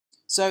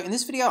So in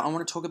this video, I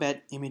want to talk about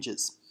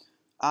images.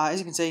 As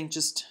you can see,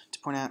 just to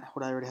point out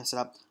what I already have set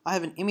up, I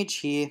have an image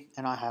here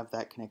and I have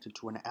that connected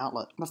to an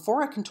outlet.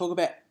 Before I can talk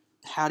about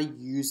how to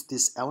use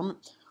this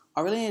element,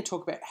 I really need to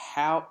talk about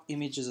how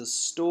images are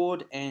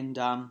stored and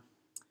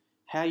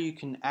how you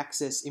can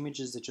access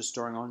images that you're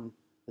storing on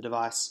the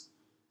device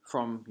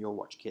from your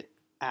WatchKit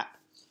app.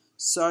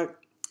 So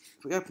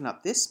if we open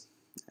up this,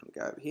 and we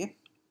go over here,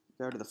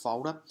 go to the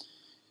folder,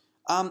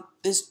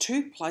 there's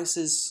two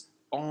places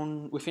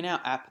within our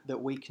app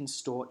that we can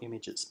store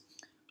images.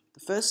 The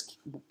first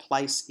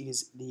place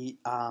is the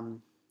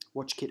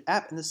WatchKit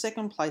app, and the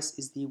second place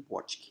is the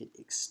WatchKit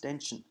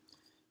extension.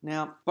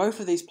 Now, both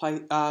of these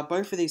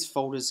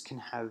folders can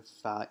have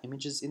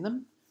images in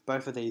them.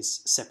 Both of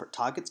these separate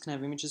targets can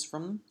have images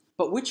from them.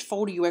 But which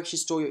folder you actually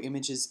store your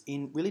images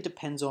in really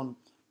depends on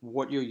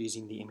what you're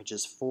using the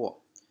images for.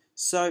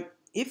 So,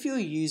 if you're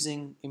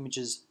using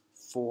images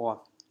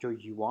for your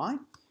UI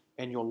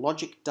and your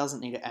logic doesn't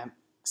need to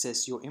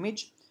access your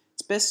image,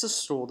 it's best to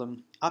store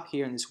them up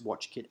here in this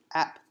WatchKit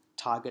app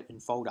target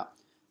and folder.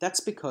 That's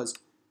because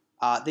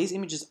these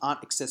images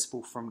aren't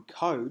accessible from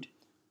code,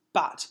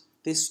 but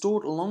they're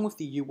stored along with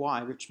the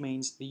UI, which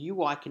means the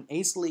UI can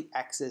easily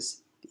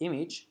access the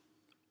image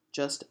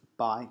just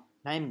by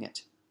naming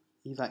it,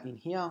 either in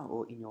here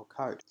or in your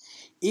code.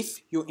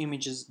 If your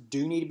images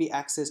do need to be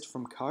accessed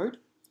from code,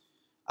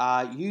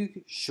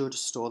 you should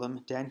store them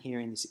down here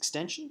in this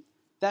extension.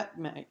 That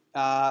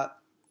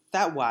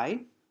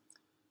way,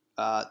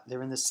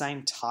 they're in the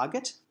same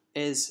target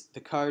as the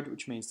code,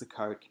 which means the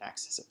code can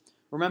access it.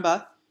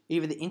 Remember,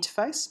 either the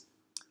interface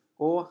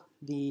or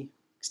the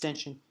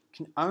extension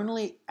can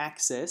only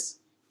access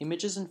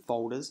images and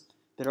folders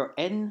that are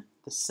in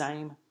the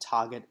same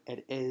target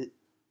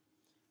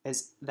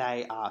as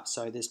they are.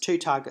 So there's two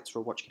targets for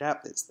a WatchKit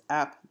app. There's the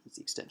app, there's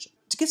the extension.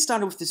 To get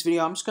started with this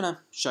video, I'm just going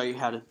to show you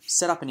how to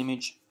set up an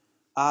image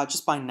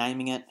just by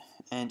naming it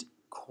and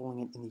calling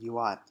it in the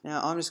UI.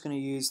 Now I'm just going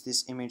to use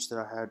this image that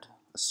I had,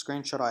 a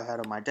screenshot I had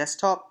on my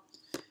desktop,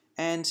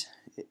 and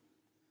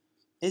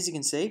as you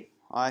can see,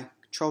 I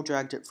control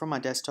dragged it from my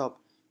desktop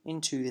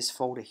into this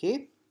folder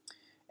here,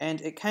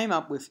 and it came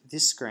up with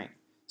this screen.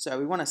 So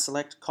we want to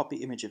select copy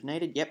image if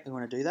needed. Yep, we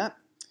want to do that.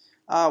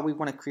 We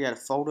want to create a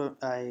folder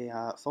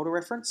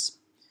reference,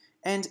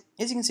 and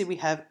as you can see, we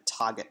have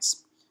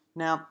targets.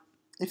 Now,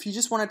 if you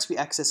just want it to be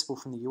accessible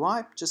from the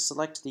UI, just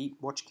select the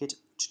WatchKit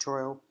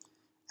tutorial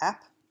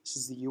app. This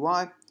is the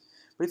UI.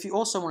 But if you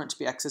also want it to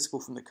be accessible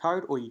from the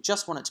code, or you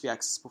just want it to be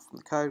accessible from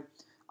the code,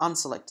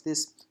 unselect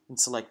this and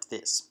select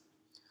this.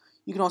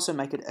 You can also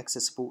make it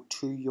accessible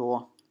to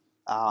your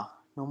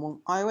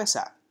normal iOS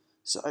app.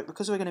 So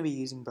because we're going to be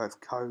using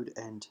both code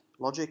and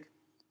logic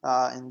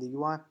in the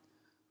UI,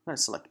 I'm going to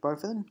select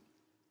both of them.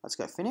 Let's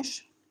go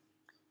finish.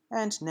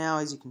 And now,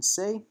 as you can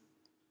see,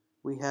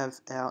 we have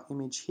our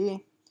image here,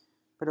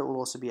 but it will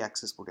also be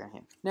accessible down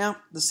here. Now,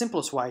 the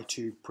simplest way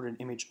to put an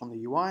image on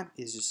the UI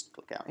is just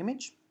click our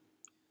image,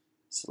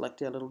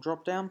 select our little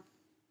drop down,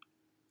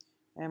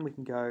 and we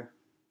can go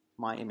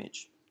My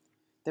Image.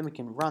 Then we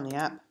can run the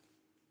app.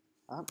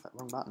 Oh,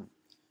 wrong button.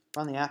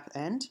 Run the app,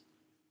 and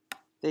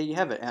there you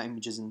have it, our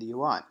images in the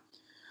UI.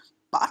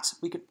 But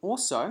we can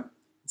also,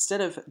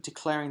 instead of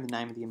declaring the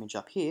name of the image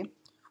up here,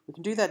 we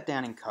can do that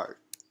down in code.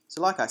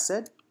 So like I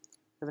said,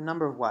 we have a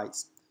number of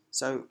ways.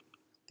 So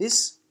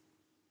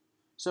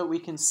we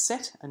can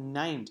set a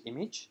named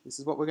image. This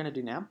is what we're going to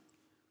do now.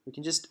 We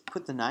can just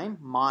put the name,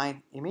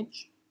 My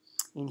Image,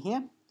 in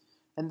here,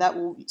 and that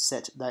will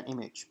set that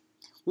image.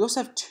 We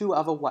also have two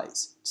other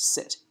ways to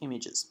set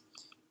images.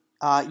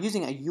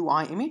 Using a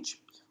UI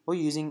image or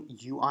using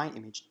UI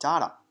image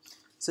data.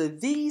 So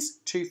these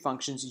two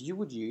functions you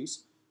would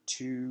use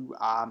to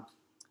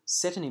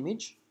set an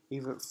image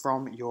either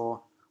from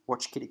your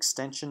WatchKit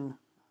extension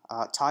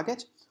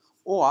target,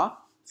 or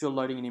if you're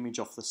loading an image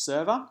off the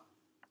server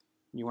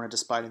and you want to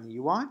display it in the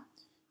UI,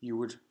 you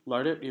would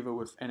load it either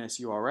with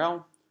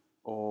NSURL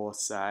or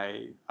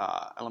say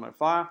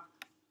LMFire,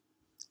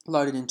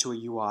 load it into a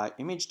UI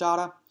image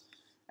data,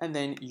 and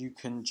then you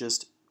can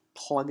just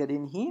plug it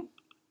in here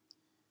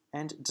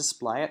and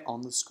display it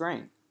on the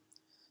screen.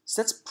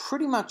 So that's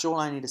pretty much all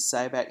I need to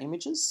say about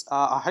images.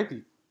 I hope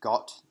you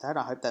got that.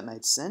 I hope that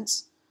made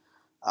sense.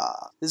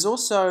 There's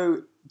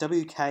also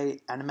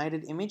WK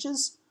animated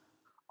images.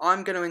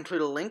 I'm going to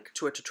include a link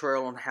to a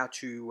tutorial on how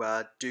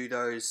to do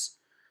those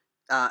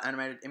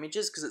animated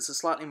images, because it's a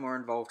slightly more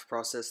involved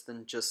process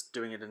than just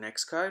doing it in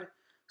Xcode.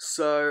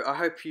 So I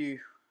hope you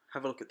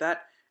have a look at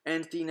that.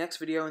 And the next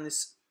video in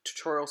this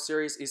tutorial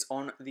series is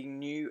on the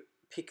new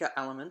picker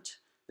element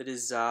that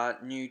is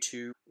new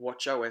to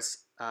WatchOS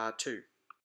 2.